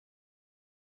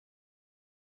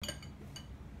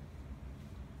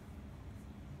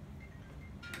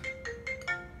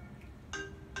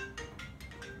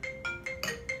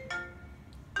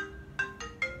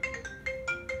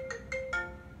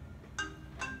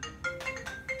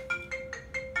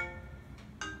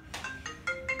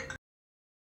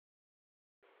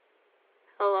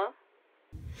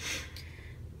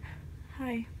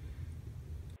Hi.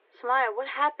 Samaya, what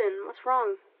happened? What's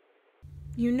wrong?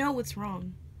 You know what's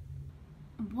wrong.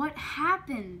 What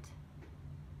happened?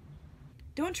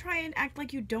 Don't try and act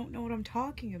like you don't know what I'm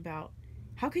talking about.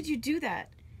 How could you do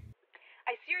that?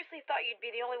 I seriously thought you'd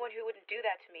be the only one who wouldn't do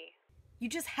that to me. You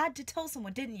just had to tell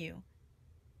someone, didn't you?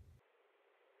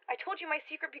 I told you my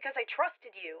secret because I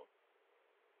trusted you.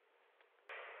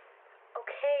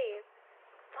 Okay,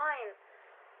 fine.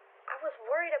 I was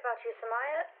worried about you,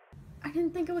 Samaya. I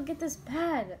didn't think it would get this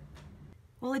bad.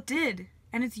 Well, it did,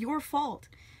 and it's your fault.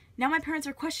 Now my parents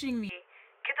are questioning me.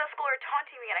 Kids at school are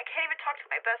taunting me, and I can't even talk to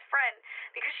my best friend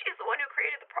because she's the one who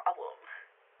created the problem.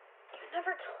 You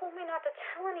never told me not to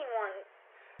tell anyone.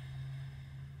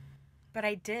 But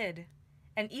I did.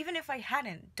 And even if I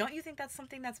hadn't, don't you think that's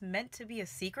something that's meant to be a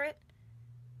secret?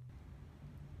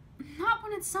 Not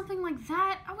when it's something like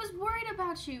that. I was worried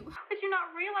about you. How could you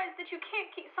not realize that you can't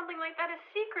keep something like that a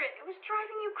secret? It was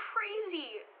driving you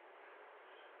crazy.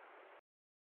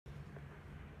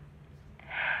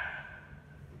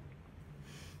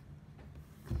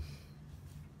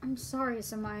 I'm sorry,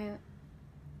 Samaya.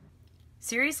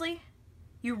 Seriously?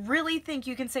 You really think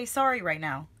you can say sorry right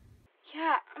now?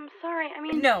 Yeah, I'm sorry. I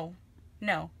mean...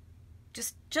 No.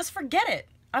 Just forget it.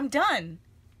 I'm done.